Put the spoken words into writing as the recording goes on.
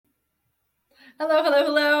Hello, hello,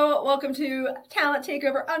 hello. Welcome to Talent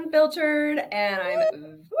Takeover Unfiltered. And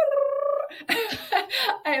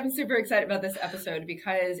I am super excited about this episode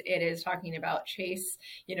because it is talking about Chase,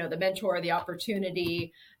 the mentor, the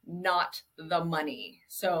opportunity, not the money.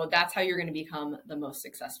 So that's how you're going to become the most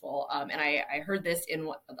successful. And I heard this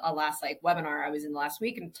in a last webinar I was in last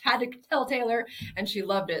week and had to tell Taylor and she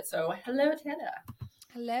loved it. So hello, Taylor.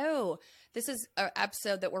 Hello. This is an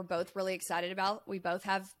episode that we're both really excited about. We both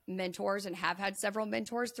have mentors and have had several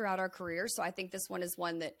mentors throughout our careers. So I think this one is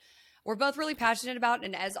one that we're both really passionate about.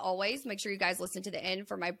 And as always, make sure you guys listen to the end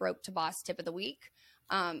for my Broke to Boss tip of the week.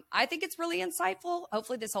 I think it's really insightful.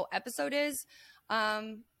 Hopefully this whole episode is.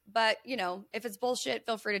 But, if it's bullshit,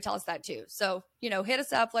 feel free to tell us that too. So, hit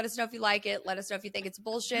us up. Let us know if you like it. Let us know if you think it's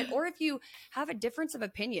bullshit or if you have a difference of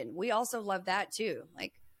opinion. We also love that too.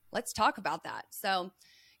 Let's talk about that. So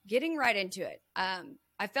getting right into it.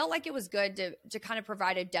 I felt like it was good to kind of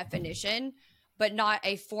provide a definition, but not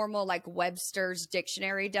a formal Webster's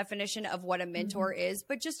dictionary definition of what a mentor is,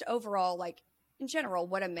 but just overall, in general,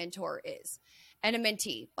 what a mentor is and a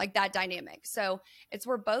mentee, that dynamic. So it's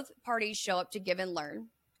where both parties show up to give and learn.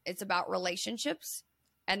 It's about relationships.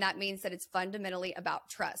 And that means that it's fundamentally about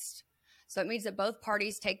trust. So it means that both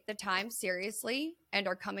parties take the time seriously and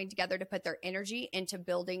are coming together to put their energy into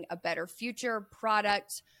building a better future,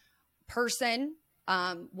 product, person,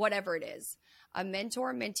 whatever it is. A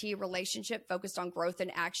mentor-mentee relationship focused on growth and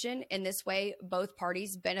action. In this way, both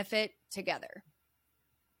parties benefit together.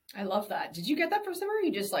 I love that. Did you get that from somewhere? Or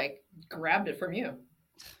you just grabbed it from you?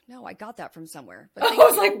 No, I got that from somewhere. But I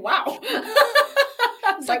was like, wow.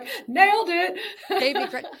 It's nailed it. Gave me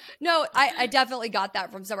credit. No, I definitely got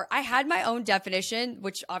that from somewhere. I had my own definition,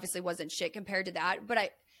 which obviously wasn't shit compared to that,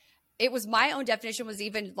 but it was my own definition was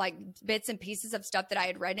even bits and pieces of stuff that I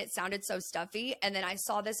had read and it sounded so stuffy. And then I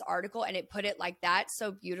saw this article and it put it like that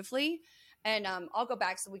so beautifully. And I'll go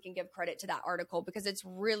back so we can give credit to that article because it's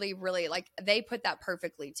really, really they put that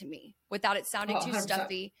perfectly to me without it sounding too 100%.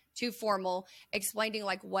 stuffy, too formal, explaining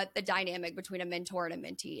what the dynamic between a mentor and a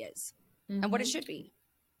mentee is and what it should be.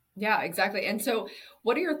 Yeah, exactly. And so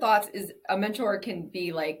what are your thoughts? Is a mentor can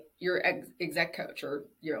be your exec coach or,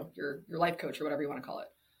 your life coach or whatever you want to call it.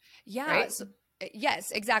 Yeah. Right? So,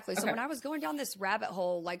 yes, exactly. So Okay. when I was going down this rabbit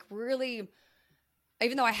hole, really,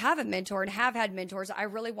 even though I have a mentor and have had mentors, I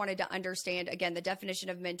really wanted to understand, again, the definition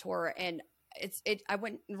of mentor. And I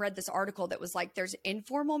went and read this article that was there's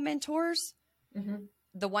informal mentors. Mm-hmm.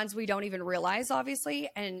 The ones we don't even realize, obviously.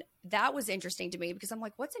 And that was interesting to me because I'm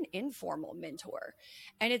what's an informal mentor?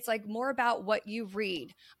 And it's more about what you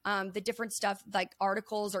read, the different stuff,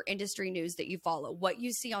 articles or industry news that you follow, what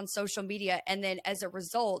you see on social media. And then as a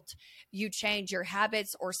result, you change your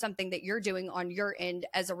habits or something that you're doing on your end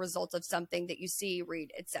as a result of something that you see,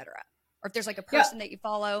 read, etc. Or if there's a person that you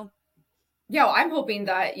follow. Yeah, well, I'm hoping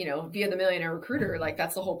that, via the Millionaire Recruiter,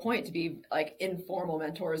 that's the whole point, to be informal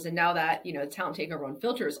mentors. And now that, Talent Takeover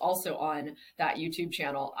Unfiltered is also on that YouTube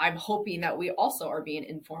channel, I'm hoping that we also are being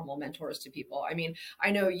informal mentors to people. I mean,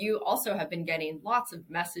 I know you also have been getting lots of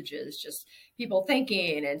messages, just people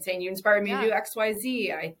thinking and saying you inspired me to do X, Y,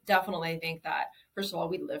 Z. I definitely think that, first of all,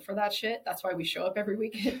 we live for that shit. That's why we show up every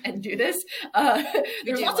week and do this.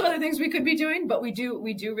 There's lots of other things we could be doing, but we do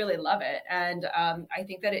really love it. And I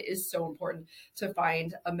think that it is so important to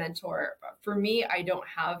find a mentor. For me, I don't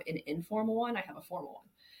have an informal one. I have a formal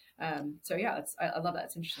one. So yeah, I love that.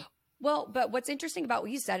 It's interesting. Well, but what's interesting about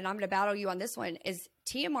what you said, and I'm going to battle you on this one, is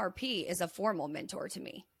TMRP is a formal mentor to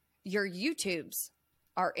me. Your YouTubes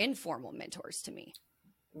are informal mentors to me.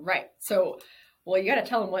 Right. So, well, you got to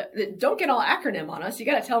tell them don't get all acronym on us. You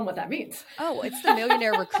got to tell them what that means. Oh, it's the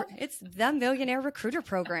Millionaire Recruiter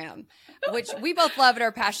Program, which we both love and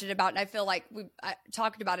are passionate about. And I feel like we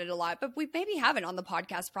talked about it a lot, but we maybe haven't on the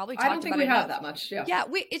podcast. Probably talked about it. I don't think we have that much. Yeah. Yeah.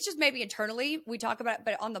 It's just maybe internally we talk about it,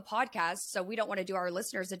 but on the podcast. So we don't want to do our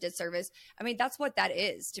listeners a disservice. I mean, that's what that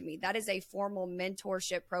is to me. That is a formal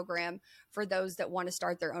mentorship program for those that want to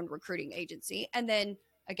start their own recruiting agency. And then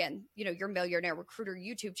again, your Millionaire Recruiter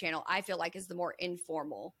YouTube channel, I feel like is the more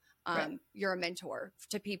informal. Right. You're a mentor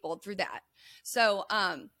to people through that. So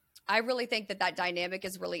I really think that dynamic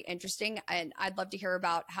is really interesting. And I'd love to hear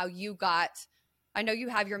about how you I know you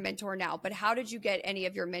have your mentor now, but how did you get any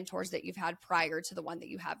of your mentors that you've had prior to the one that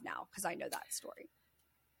you have now? Because I know that story.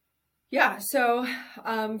 Yeah. So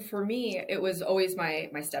for me, it was always my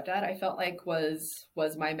stepdad, I felt like was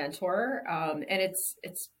my mentor. And it's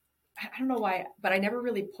I don't know why, but I never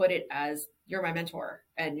really put it as you're my mentor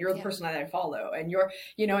and you're the Yeah. person that I follow. And you're,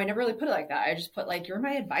 I never really put it like that. I just put like, you're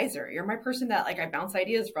my advisor. You're my person that like I bounce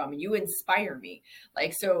ideas from, and you inspire me.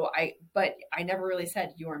 Like, but I never really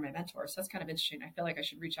said you are my mentor. So that's kind of interesting. I feel like I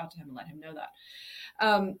should reach out to him and let him know that.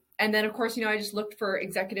 And then of course, I just looked for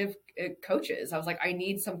executive coaches. I was like, I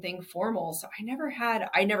need something formal. So I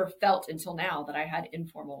never felt until now that I had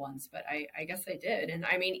informal ones, but I guess I did. And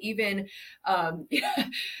I mean, even,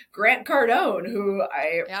 Grant Cardone, who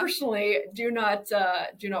I personally do not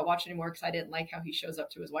watch anymore because I didn't like how he shows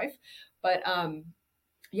up to his wife. But,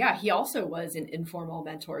 yeah, he also was an informal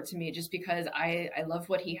mentor to me just because I love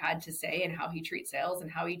what he had to say and how he treats sales and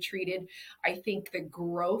how he treated, I think, the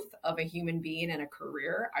growth of a human being and a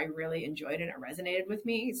career. I really enjoyed it. It resonated with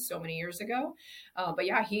me so many years ago. But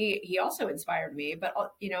yeah, he also inspired me, but,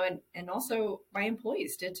 and also my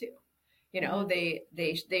employees did too.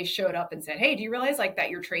 They showed up and said, hey, do you realize like that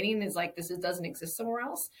your training is like, this doesn't exist somewhere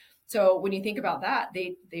else? So when you think about that,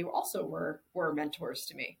 they also were mentors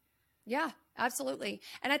to me. Yeah, absolutely.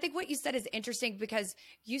 And I think what you said is interesting because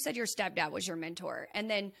you said your stepdad was your mentor. And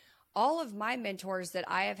then all of my mentors that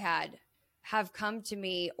I have had have come to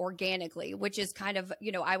me organically, which is kind of,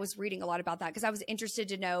 I was reading a lot about that because I was interested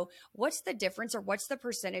to know what's the difference or what's the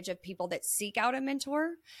percentage of people that seek out a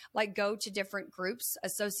mentor, like go to different groups,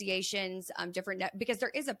 associations, because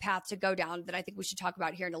there is a path to go down that I think we should talk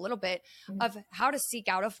about here in a little bit of how to seek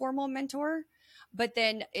out a formal mentor. But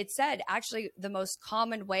then it said actually the most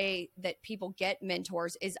common way that people get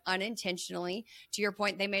mentors is unintentionally. To your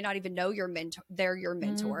point, they may not even know your mentor; they're your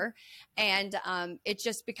mentor, and it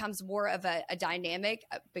just becomes more of a dynamic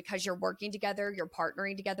because you're working together, you're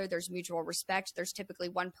partnering together. There's mutual respect. There's typically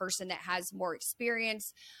one person that has more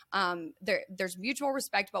experience. There's mutual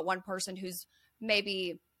respect, but one person who's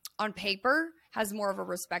maybe on paper has more of a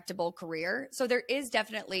respectable career. So there is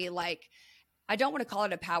definitely like, I don't want to call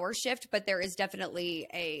it a power shift, but there is definitely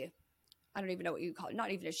I don't even know what you call it,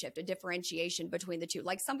 not even a shift, a differentiation between the two.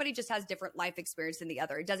 Like somebody just has different life experience than the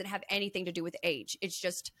other. It doesn't have anything to do with age. It's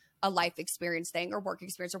just a life experience thing or work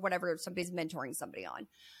experience or whatever somebody's mentoring somebody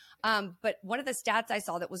on. But one of the stats I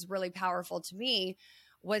saw that was really powerful to me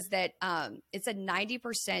was that it said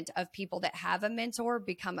 90% of people that have a mentor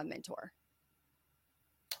become a mentor.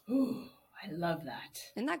 Ooh, I love that.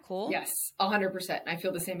 Isn't that cool? Yes, 100%. I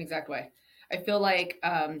feel the same exact way. I feel like,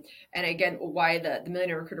 and again, why the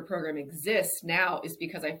Millionaire Recruiter program exists now is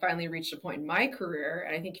because I finally reached a point in my career,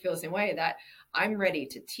 and I think you feel the same way, that I'm ready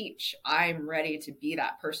to teach. I'm ready to be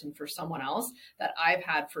that person for someone else that I've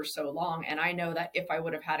had for so long. And I know that if I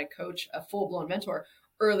would have had a coach, a full-blown mentor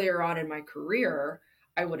earlier on in my career,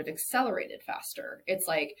 I would have accelerated faster. It's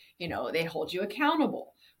like, they hold you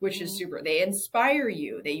accountable, which is super. They inspire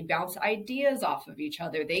you. They bounce ideas off of each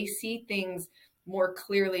other. They see things more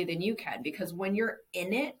clearly than you can, because when you're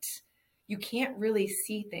in it, you can't really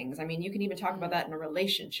see things. I mean, you can even talk about that in a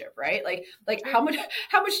relationship, right? Like how much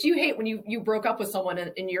do you hate when you broke up with someone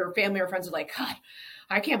and your family or friends are like, God,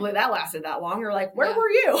 I can't believe that lasted that long. Or like, where were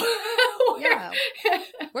you? Yeah.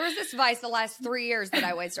 Where was this vice the last 3 years that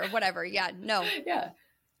I wasted or whatever? Yeah. No. Yeah.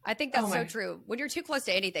 I think that's so true. When you're too close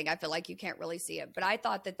to anything, I feel like you can't really see it. But I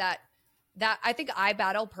thought that I think I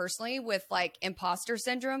battle personally with like imposter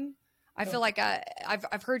syndrome. I feel like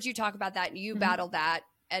I've heard you talk about that and you battle that.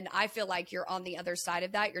 And I feel like you're on the other side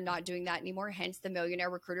of that. You're not doing that anymore. Hence the Millionaire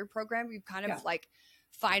Recruiter program. You've kind of like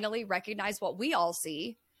finally recognized what we all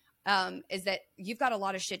see is that you've got a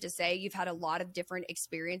lot of shit to say. You've had a lot of different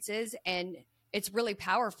experiences, and it's really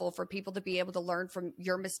powerful for people to be able to learn from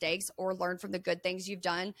your mistakes or learn from the good things you've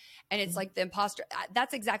done. And it's like the imposter.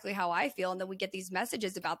 That's exactly how I feel. And then we get these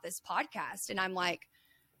messages about this podcast and I'm like,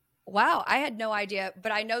 wow, I had no idea,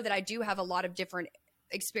 but I know that I do have a lot of different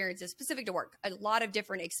experiences specific to work, a lot of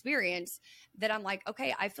different experience that I'm like,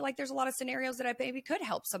 okay, I feel like there's a lot of scenarios that I maybe could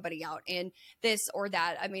help somebody out in this or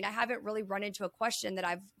that. I mean, I haven't really run into a question that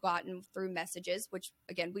I've gotten through messages, which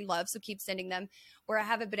again, we love. So keep sending them, where I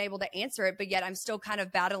haven't been able to answer it, but yet I'm still kind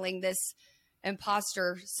of battling this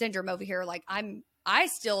imposter syndrome over here. Like I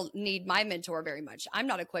still need my mentor very much. I'm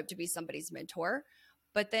not equipped to be somebody's mentor.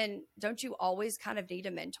 But then don't you always kind of need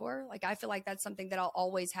a mentor? Like, I feel like that's something that I'll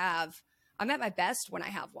always have. I'm at my best when I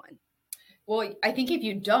have one. Well, I think if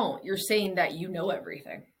you don't, you're saying that you know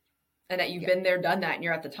everything and that you've been there, done that, and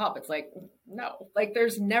you're at the top. It's like, no, like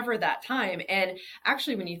there's never that time. And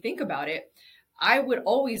actually, when you think about it, I would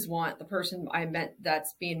always want the person I met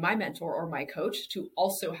that's being my mentor or my coach to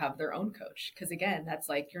also have their own coach. Because again, that's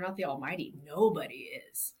like, you're not the almighty. Nobody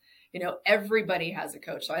is. Everybody has a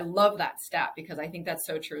coach. So I love that stat because I think that's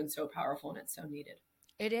so true and so powerful and it's so needed.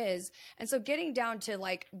 It is. And so getting down to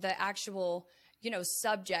like the actual,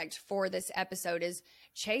 subject for this episode is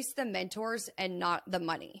chase the mentors and not the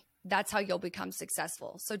money. That's how you'll become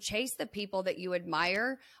successful. So chase the people that you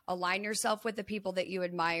admire, align yourself with the people that you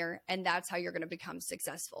admire, and that's how you're going to become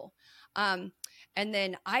successful. And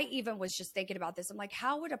then I even was just thinking about this. I'm like,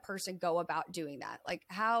 how would a person go about doing that? Like,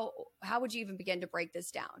 how would you even begin to break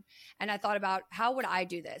this down? And I thought about, how would I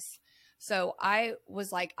do this? So I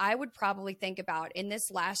was like, I would probably think about, in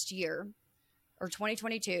this last year or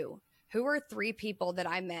 2022, who are 3 people that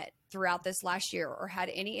I met throughout this last year or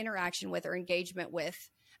had any interaction with or engagement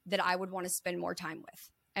with that I would want to spend more time with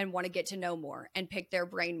and want to get to know more and pick their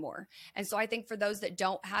brain more. And so I think for those that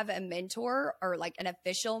don't have a mentor or like an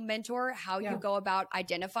official mentor, how you go about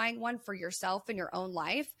identifying one for yourself in your own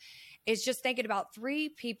life is just thinking about 3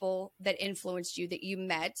 people that influenced you, that you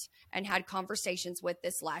met and had conversations with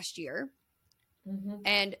this last year.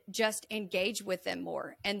 And just engage with them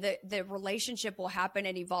more. And the relationship will happen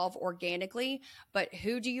and evolve organically. But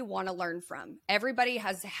who do you want to learn from? Everybody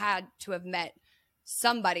has had to have met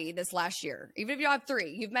somebody this last year. Even if you have 3,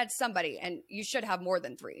 you've met somebody, and you should have more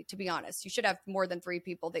than 3, to be honest. You should have more than 3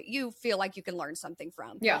 people that you feel like you can learn something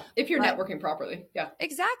from. Yeah. If you're networking properly. Yeah.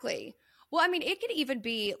 Exactly. Well, I mean, it could even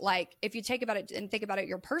be like, if you take about it and think about it,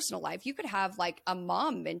 your personal life, you could have like a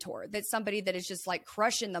mom mentor, that's somebody that is just like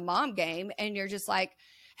crushing the mom game. And you're just like,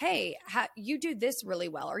 hey, you do this really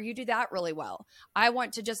well, or you do that really well. I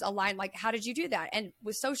want to just align, like, how did you do that? And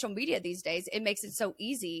with social media these days, it makes it so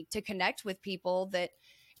easy to connect with people that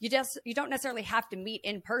you don't necessarily have to meet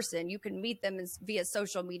in person. You can meet them via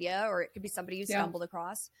social media, or it could be somebody you stumbled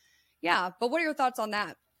across. Yeah. But what are your thoughts on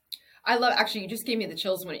that? I love, actually, you just gave me the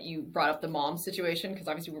chills when you brought up the mom situation, because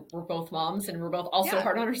obviously we're both moms and we're both also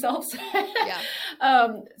hard on ourselves.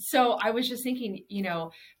 So I was just thinking,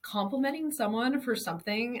 complimenting someone for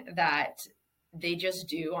something that they just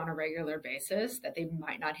do on a regular basis that they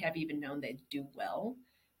might not have even known they do well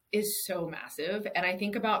is so massive. And I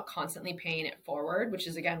think about constantly paying it forward, which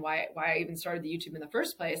is, again, why I even started the YouTube in the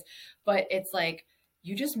first place. But it's like,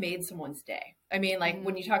 you just made someone's day. I mean, like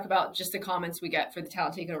when you talk about just the comments we get for the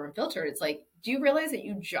Talent Takeover Unfiltered, it's like, do you realize that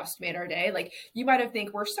you just made our day? Like, you might have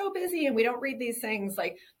think we're so busy and we don't read these things.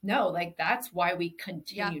 Like, no, like that's why we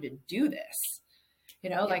continue to do this.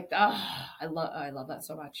 I love that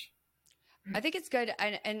so much. I think it's good.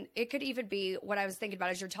 And it could even be what I was thinking about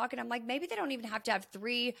as you're talking. I'm like, maybe they don't even have to have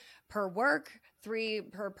 3 per work, 3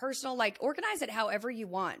 per personal, like organize it however you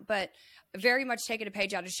want. But very much taking a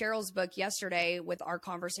page out of Cheryl's book yesterday with our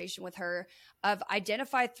conversation with her of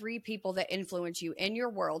identify 3 people that influence you in your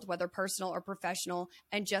world, whether personal or professional,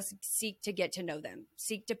 and just seek to get to know them,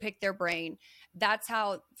 seek to pick their brain. That's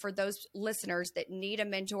how, for those listeners that need a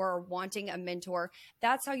mentor or wanting a mentor,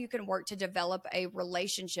 that's how you can work to develop a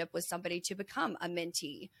relationship with somebody to become a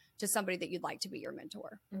mentee to somebody that you'd like to be your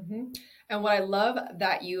mentor. And what I love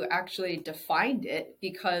that you actually defined it,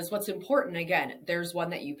 because what's important, again, there's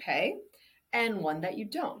one that you pay and one that you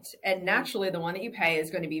don't. And naturally, the one that you pay is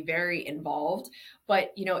going to be very involved.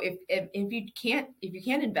 But, if you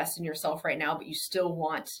can't invest in yourself right now, but you still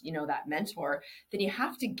want, that mentor, then you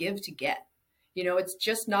have to give to get. It's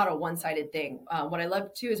just not a one-sided thing. What I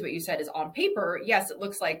love too is what you said is, on paper, yes, it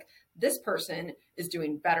looks like this person is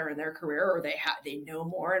doing better in their career, or they know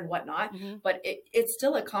more and whatnot, but it's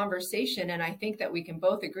still a conversation. And I think that we can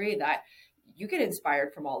both agree that you get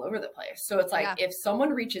inspired from all over the place. So it's like, if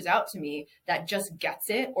someone reaches out to me that just gets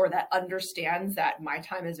it, or that understands that my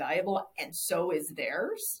time is valuable and so is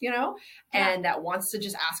theirs, and that wants to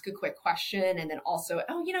just ask a quick question, and then also,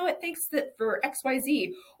 oh, you know what, thanks for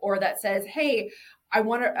XYZ, or that says, hey, I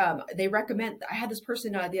want to, they recommend, I had this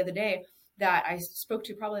person the other day that I spoke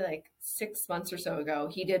to probably like 6 months or so ago.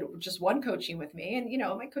 He did just one coaching with me,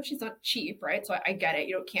 and my coaching's not cheap, right? So I get it.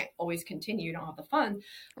 You can't always continue. You don't have the funds,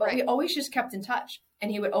 but we always just kept in touch, and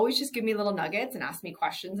he would always just give me little nuggets and ask me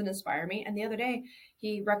questions and inspire me. And the other day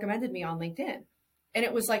he recommended me on LinkedIn, and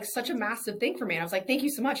it was like such a massive thing for me. And I was like, thank you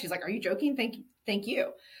so much. He's like, are you joking? Thank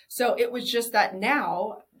you. So it was just that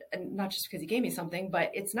now, and not just because he gave me something, but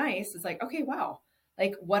it's nice. It's like, okay, wow.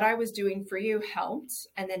 Like, what I was doing for you helped,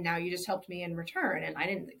 and then now you just helped me in return, and I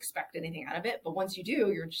didn't expect anything out of it. But once you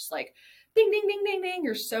do, you're just like, ding, ding, ding, ding, ding.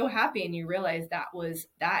 You're so happy, and you realize that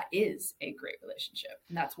is a great relationship,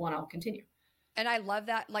 and that's one I'll continue. And I love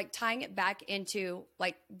that, like tying it back into,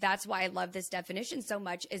 like, that's why I love this definition so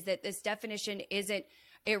much, is that this definition it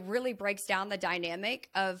really breaks down the dynamic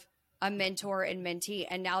of a mentor and mentee.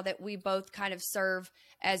 And now that we both kind of serve,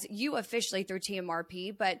 as you officially through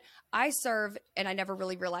TMRP, but I serve, and I never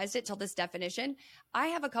really realized it till this definition. I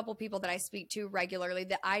have a couple people that I speak to regularly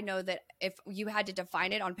that I know that if you had to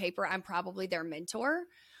define it on paper, I'm probably their mentor.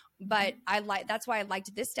 but that's why I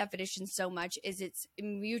liked this definition so much, is it's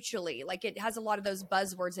mutually, like it has a lot of those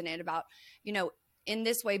buzzwords in it about, in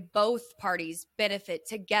this way, both parties benefit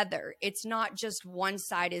together. It's not just one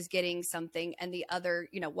side is getting something and the other,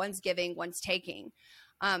 one's giving, one's taking.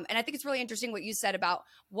 And I think it's really interesting what you said about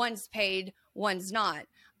one's paid, one's not.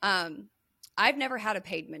 I've never had a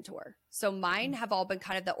paid mentor. So mine have all been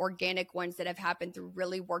kind of the organic ones that have happened through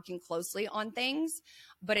really working closely on things.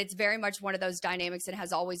 But it's very much one of those dynamics, and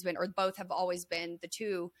has always been, or both have always been, the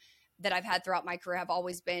two that I've had throughout my career have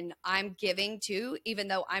always been, I'm giving to, even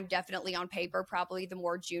though I'm definitely on paper, probably the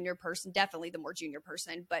more junior person,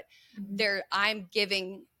 but I'm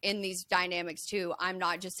giving in these dynamics too. I'm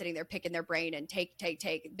not just sitting there picking their brain and take.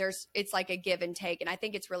 It's like a give and take. And I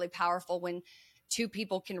think it's really powerful when two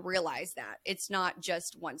people can realize that it's not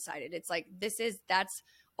just one-sided. It's like, that's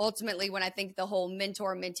ultimately when I think the whole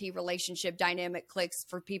mentor-mentee relationship dynamic clicks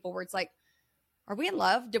for people, where it's like, are we in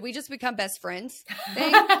love? Did we just become best friends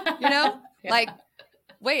thing? Yeah. Like,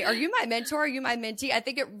 wait, are you my mentor? Are you my mentee? I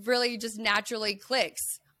think it really just naturally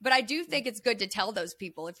clicks. But I do think it's good to tell those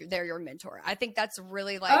people if they're your mentor. I think that's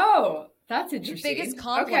really like, oh, that's interesting. The biggest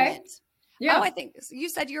compliment. Okay. Yeah. Oh, I think you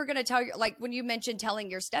said you were going to tell like when you mentioned telling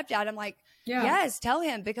your stepdad, I'm like, yes, tell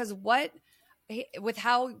him, because what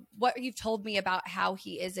you've told me about how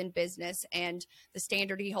he is in business and the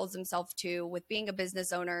standard he holds himself to with being a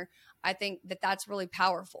business owner, I think that's really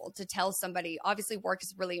powerful to tell somebody. Obviously, work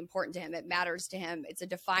is really important to him. It matters to him. It's a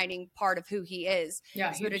defining part of who he is.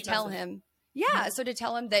 Yeah. So to tell him,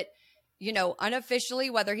 that, unofficially,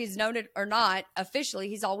 whether he's known it or not, officially,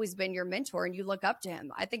 he's always been your mentor and you look up to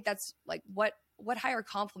him. I think that's like, what higher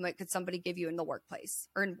compliment could somebody give you in the workplace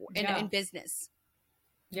or in business?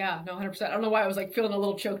 Yeah, no, 100%. I don't know why I was like feeling a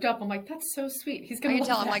little choked up. I'm like, that's so sweet. He's going to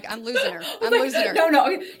tell. I'm like, I'm losing her. losing her. No,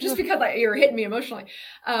 okay. Just because you're hitting me emotionally.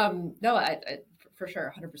 No, I for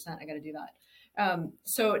sure, 100%. I got to do that.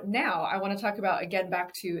 So now I want to talk about, again,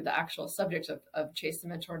 back to the actual subject of chase the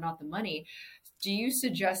mentor, not the money. Do you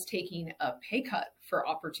suggest taking a pay cut for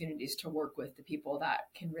opportunities to work with the people that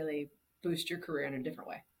can really boost your career in a different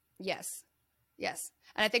way? Yes.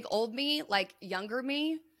 And I think old me, like younger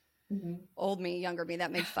me, old me, younger me,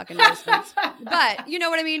 that makes fucking no sense. But you know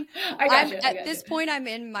what I mean? At this point, I'm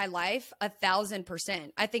in my life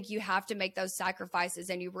 1,000%. I think you have to make those sacrifices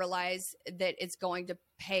and you realize that it's going to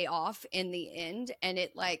pay off in the end. And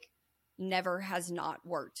it like never has not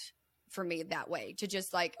worked for me that way, to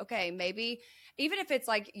just like, okay, maybe even if it's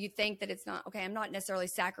like, you think that it's not, okay, I'm not necessarily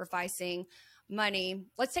sacrificing money.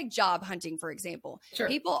 Let's take job hunting, for example. Sure.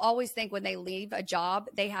 People always think when they leave a job,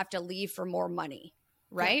 they have to leave for more money,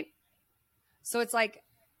 right? Yeah. So it's like,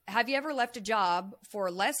 have you ever left a job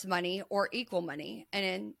for less money or equal money?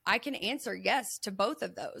 And I can answer yes to both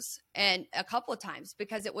of those, and a couple of times,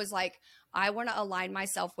 because it was like, I want to align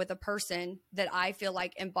myself with a person that I feel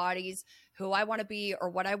like embodies who I want to be or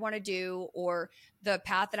what I want to do or the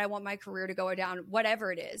path that I want my career to go down,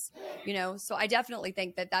 whatever it is, So I definitely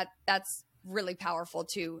think that's really powerful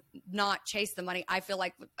to not chase the money. I feel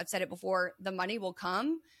like I've said it before, the money will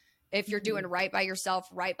come if you're doing right by yourself,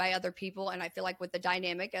 right by other people. And I feel like with the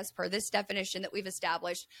dynamic, as per this definition that we've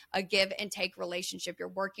established, a give and take relationship, you're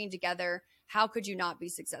working together. How could you not be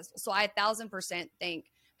successful? So I 1,000% think,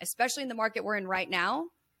 especially in the market we're in right now,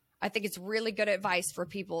 I think it's really good advice for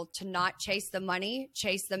people to not chase the money,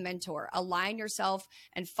 chase the mentor, align yourself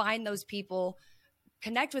and find those people.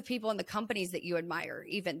 Connect with people in the companies that you admire.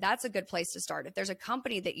 Even that's a good place to start. If there's a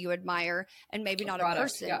company that you admire and maybe not a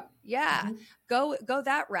person, go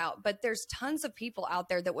that route. But there's tons of people out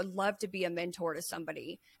there that would love to be a mentor to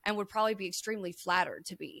somebody and would probably be extremely flattered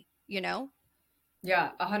to be, Yeah,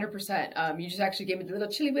 100%. You just actually gave me the little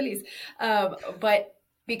chilly willies. But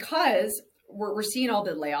because we're seeing all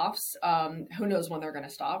the layoffs, who knows when they're going to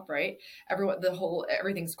stop, right?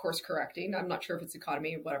 Everything's course correcting. I'm not sure if it's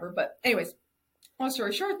economy or whatever, but anyways. Long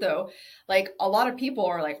story short, though, like a lot of people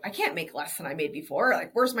are like, I can't make less than I made before.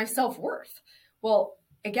 Like, where's my self-worth? Well,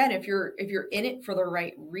 again, if you're in it for the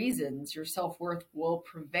right reasons, your self-worth will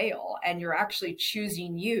prevail, and you're actually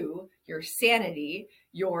choosing your sanity,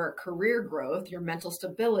 your career growth, your mental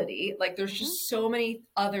stability. Like, there's just so many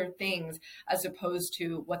other things as opposed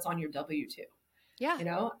to what's on your W-2. Yeah.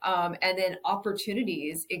 And then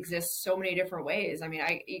opportunities exist so many different ways. I mean,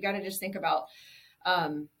 you got to just think about,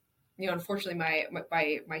 unfortunately,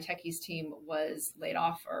 my techies team was laid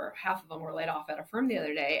off, or half of them were laid off at a firm the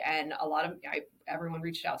other day. And everyone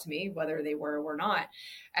reached out to me, whether they were or not.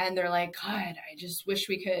 And they're like, God, I wish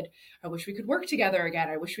we could work together again.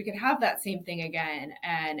 I wish we could have that same thing again.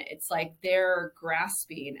 And it's like they're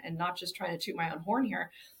grasping, and not just trying to toot my own horn here,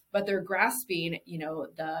 but they're grasping,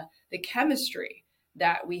 the chemistry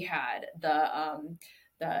that we had,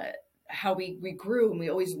 the how we grew and we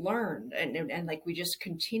always learned, and like we just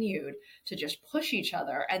continued to just push each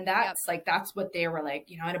other. And that's like, that's what they were like,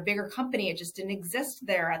 in a bigger company, it just didn't exist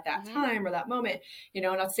there at that time or that moment,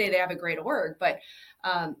 not to say they have a great org, but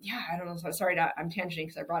yeah, I don't know. So sorry, I'm tangenting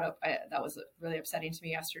because I brought up, that was really upsetting to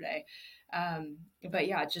me yesterday. But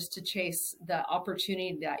yeah, just to chase the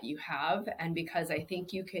opportunity that you have. And because I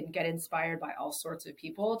think you can get inspired by all sorts of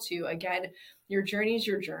people to, again, your journey is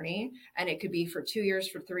your journey, and it could be for 2 years,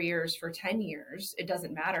 for 3 years, for 10 years. It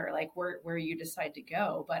doesn't matter like where you decide to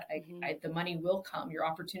go, but the money will come, your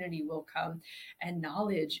opportunity will come, and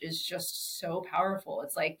knowledge is just so powerful.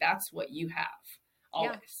 It's like, that's what you have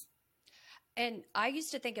always. Yeah. And I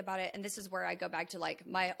used to think about it, and this is where I go back to like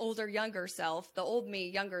my older, younger self, the old me,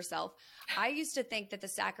 younger self. I used to think that the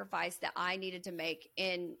sacrifice that I needed to make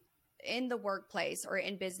in the workplace or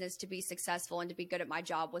in business to be successful and to be good at my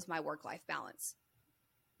job was my work-life balance,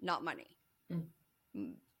 not money.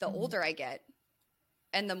 The older I get,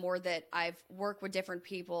 and the more that I've worked with different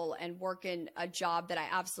people and work in a job that I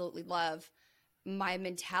absolutely love, my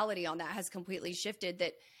mentality on that has completely shifted,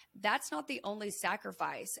 that that's not the only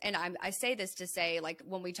sacrifice. And I say this to say, like,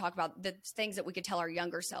 when we talk about the things that we could tell our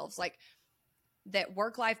younger selves, like that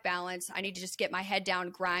work-life balance, I need to just get my head down,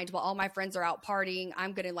 grind while all my friends are out partying.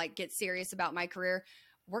 I'm going to like get serious about my career.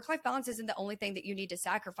 Work-life balance isn't the only thing that you need to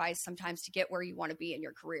sacrifice sometimes to get where you want to be in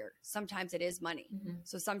your career. Sometimes it is money.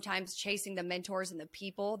 So sometimes chasing the mentors and the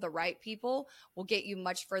people, the right people, will get you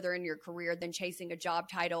much further in your career than chasing a job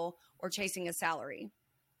title or chasing a salary.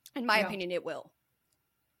 In my opinion, it will.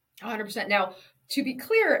 100%. Now, to be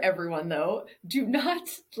clear, everyone, though, do not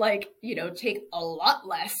take a lot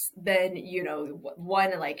less than,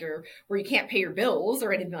 one, like, or where you can't pay your bills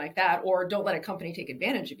or anything like that, or don't let a company take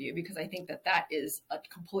advantage of you, because I think that is a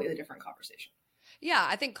completely different conversation. Yeah.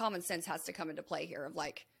 I think common sense has to come into play here of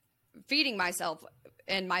like feeding myself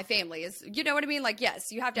and my family is, you know what I mean? Like,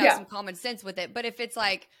 yes, you have to have some common sense with it. But if it's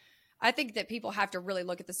like, I think that people have to really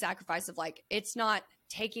look at the sacrifice of like, it's not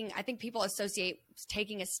taking, I think people associate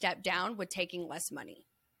taking a step down with taking less money.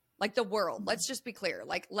 Like the world, let's just be clear,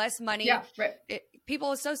 like less money,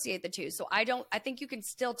 people associate the two. So I think you can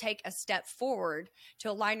still take a step forward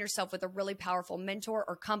to align yourself with a really powerful mentor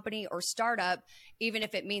or company or startup, even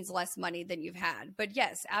if it means less money than you've had. But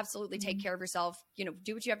yes, absolutely take care of yourself,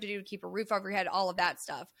 do what you have to do to keep a roof over your head, all of that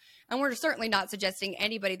stuff. And we're certainly not suggesting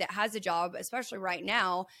anybody that has a job, especially right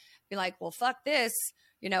now, be like, well, fuck this.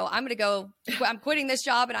 I'm quitting this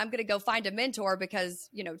job and I'm going to go find a mentor because,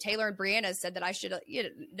 Taylor and Brianna said that I should,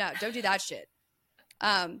 no, don't do that shit.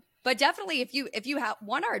 But definitely if you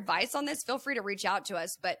want our advice on this, feel free to reach out to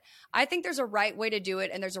us. But I think there's a right way to do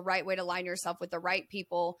it. And there's a right way to align yourself with the right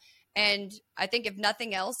people. And I think if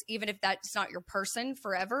nothing else, even if that's not your person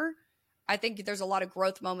forever, I think there's a lot of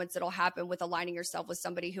growth moments that'll happen with aligning yourself with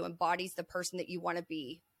somebody who embodies the person that you want to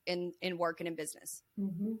be in work and in business.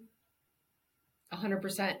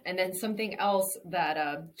 100%. And then something else that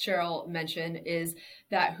Cheryl mentioned is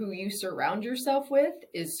that who you surround yourself with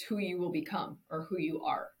is who you will become, or who you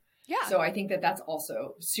are. Yeah. So I think that that's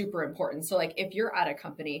also super important. So like if you're at a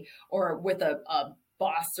company or with a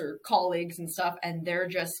boss or colleagues and stuff, and they're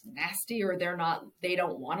just nasty, or they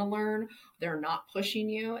don't want to learn, they're not pushing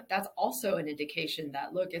you, that's also an indication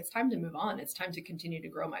that, look, it's time to move on. It's time to continue to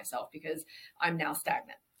grow myself because I'm now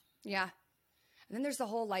stagnant. Yeah. And then there's the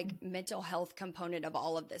whole like mental health component of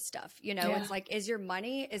all of this stuff. It's like, is your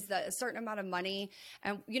money, is the a certain amount of money?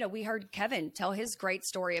 And, we heard Kevin tell his great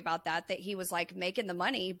story about that he was like making the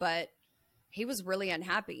money, but he was really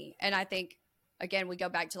unhappy. And I think, again, we go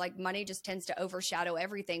back to like money just tends to overshadow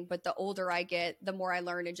everything. But the older I get, the more I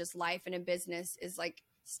learn in just life and in business is like,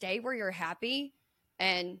 stay where you're happy.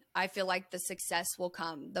 And I feel like the success will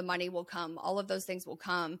come, the money will come, all of those things will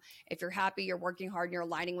come. If you're happy, you're working hard, and you're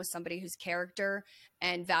aligning with somebody whose character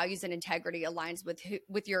and values and integrity aligns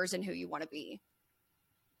with yours and who you want to be.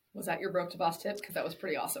 Was that your broke to boss tip? Because that was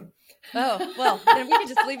pretty awesome. Oh, well, then we can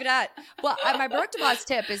just leave it at, well, my broke to boss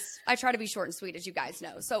tip is I try to be short and sweet, as you guys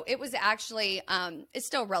know. So it was actually, it's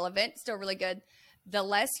still relevant, still really good. The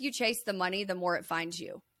less you chase the money, the more it finds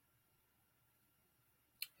you.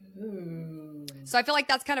 Ooh. So I feel like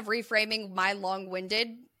that's kind of reframing my long-winded,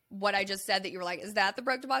 what I just said that you were like, is that the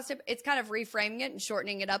broke to boss tip? It's kind of reframing it and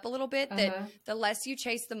shortening it up a little bit, that the less you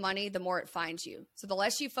chase the money, the more it finds you. So the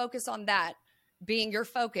less you focus on that being your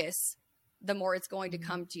focus, the more it's going to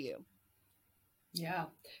come to you. Yeah.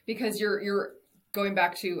 Because you're going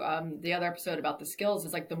back to the other episode about the skills,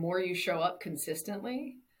 is like the more you show up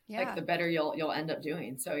consistently, like the better you'll end up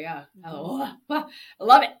doing. So yeah, I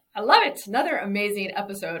love it. I love it. Another amazing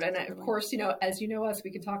episode. And of course, as you know us,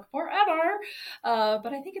 we could talk forever, but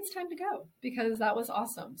I think it's time to go because that was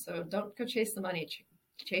awesome. So don't go chase the money,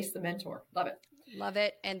 chase the mentor. Love it. Love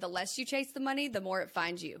it. And the less you chase the money, the more it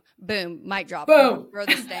finds you. Boom. Mic drop. Boom. Throw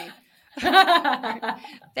this thing.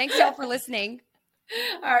 Thanks y'all for listening.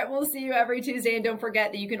 All right, we'll see you every Tuesday. And don't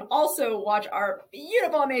forget that you can also watch our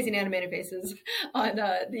beautiful, amazing animated faces on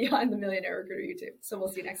the Millionaire Recruiter YouTube. So we'll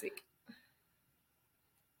see you next week.